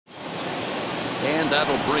And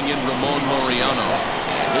that'll bring in Ramon Laureano.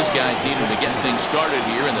 This guy's needing to get things started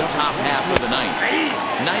here in the top half of the ninth.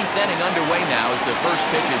 Ninth inning underway now as the first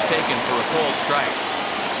pitch is taken for a called strike.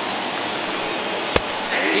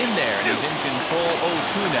 In there, and he's in control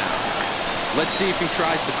 0-2 now. Let's see if he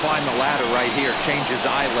tries to climb the ladder right here, change his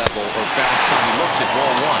eye level, or bounce some. He looks at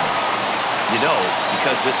ball one. You know,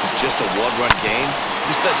 because this is just a one-run game,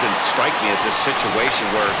 this doesn't strike me as a situation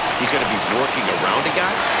where he's going to be working around a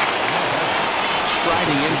guy.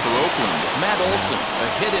 Striding in for Oakland, Matt Olson, a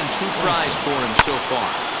hit in 2 tries for him so far.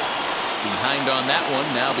 Behind on that one,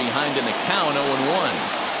 now behind in the count,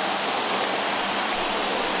 0-1.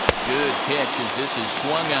 Good pitch as this is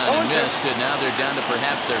swung on and missed, and now they're down to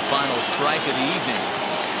perhaps their final strike of the evening.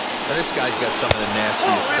 Now, this guy's got some of the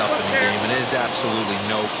nastiest stuff in the game, and it is absolutely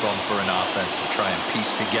no fun for an offense to try and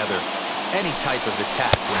piece together any type of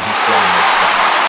attack when he's throwing this.